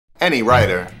Any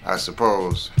writer, I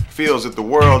suppose, feels that the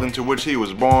world into which he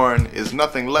was born is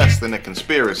nothing less than a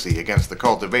conspiracy against the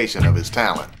cultivation of his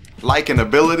talent. Like an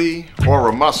ability or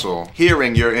a muscle,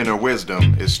 hearing your inner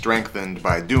wisdom is strengthened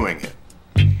by doing it.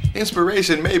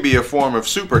 Inspiration may be a form of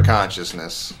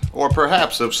superconsciousness, or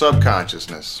perhaps of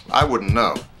subconsciousness. I wouldn't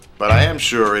know. But I am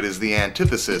sure it is the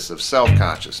antithesis of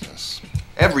self-consciousness.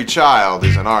 Every child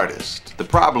is an artist. The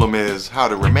problem is how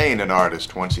to remain an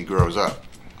artist once he grows up.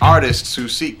 Artists who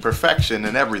seek perfection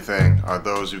in everything are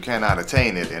those who cannot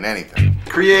attain it in anything.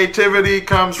 Creativity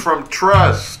comes from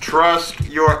trust. Trust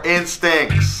your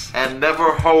instincts and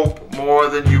never hope more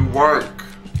than you work.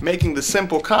 Making the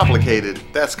simple complicated,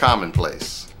 that's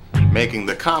commonplace. Making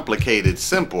the complicated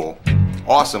simple,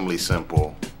 awesomely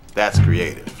simple, that's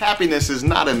creative. Happiness is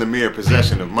not in the mere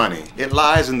possession of money. It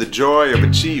lies in the joy of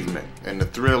achievement and the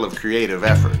thrill of creative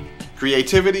effort.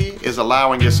 Creativity is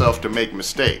allowing yourself to make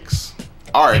mistakes.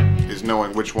 Art is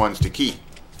knowing which ones to keep.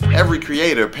 Every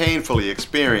creator painfully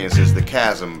experiences the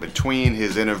chasm between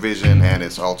his inner vision and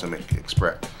its ultimate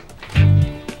expression.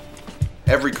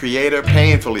 Every creator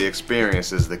painfully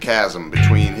experiences the chasm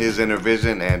between his inner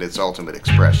vision and its ultimate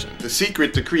expression. The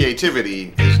secret to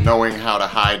creativity is knowing how to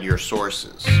hide your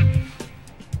sources.